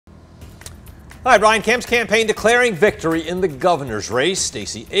All right, Brian, Kemp's campaign declaring victory in the governor's race.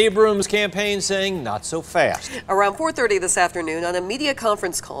 Stacey Abrams' campaign saying not so fast. Around 4:30 this afternoon on a media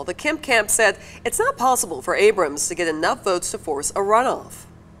conference call, the Kemp camp said it's not possible for Abrams to get enough votes to force a runoff.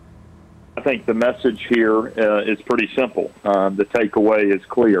 I think the message here is pretty simple. The takeaway is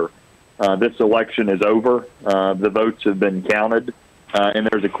clear. This election is over. The votes have been counted, and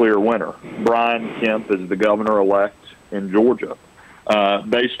there's a clear winner. Brian Kemp is the governor-elect in Georgia.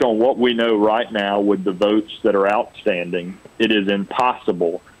 Based on what we know right now with the votes that are outstanding, it is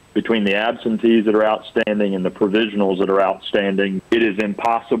impossible, between the absentees that are outstanding and the provisionals that are outstanding, it is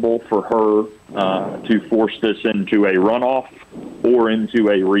impossible for her to force this into a runoff or into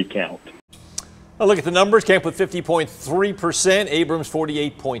a recount. A look at the numbers. Kemp with 50.3%, Abrams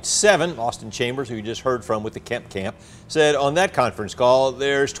 48.7%. Austin Chambers, who you just heard from with the Kemp camp, said on that conference call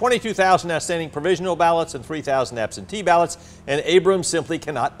there's 22,000 outstanding provisional ballots and 3,000 absentee ballots, and Abrams simply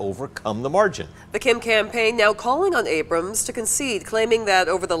cannot overcome the margin. The Kemp campaign now calling on Abrams to concede, claiming that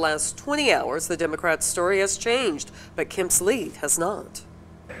over the last 20 hours the Democrats' story has changed, but Kemp's lead has not.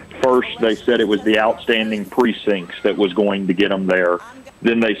 First, they said it was the outstanding precincts that was going to get them there.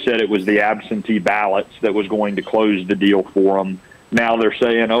 Then they said it was the absentee ballots that was going to close the deal for them. Now they're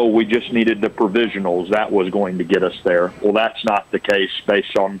saying, oh, we just needed the provisionals. That was going to get us there. Well, that's not the case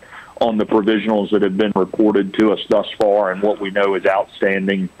based on the provisionals that have been reported to us thus far, and what we know is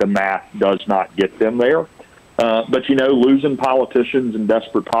outstanding. The math does not get them there. But, you know, losing politicians and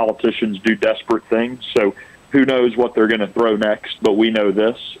desperate politicians do desperate things. So who knows what they're going to throw next, but we know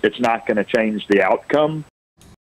this. It's not going to change the outcome.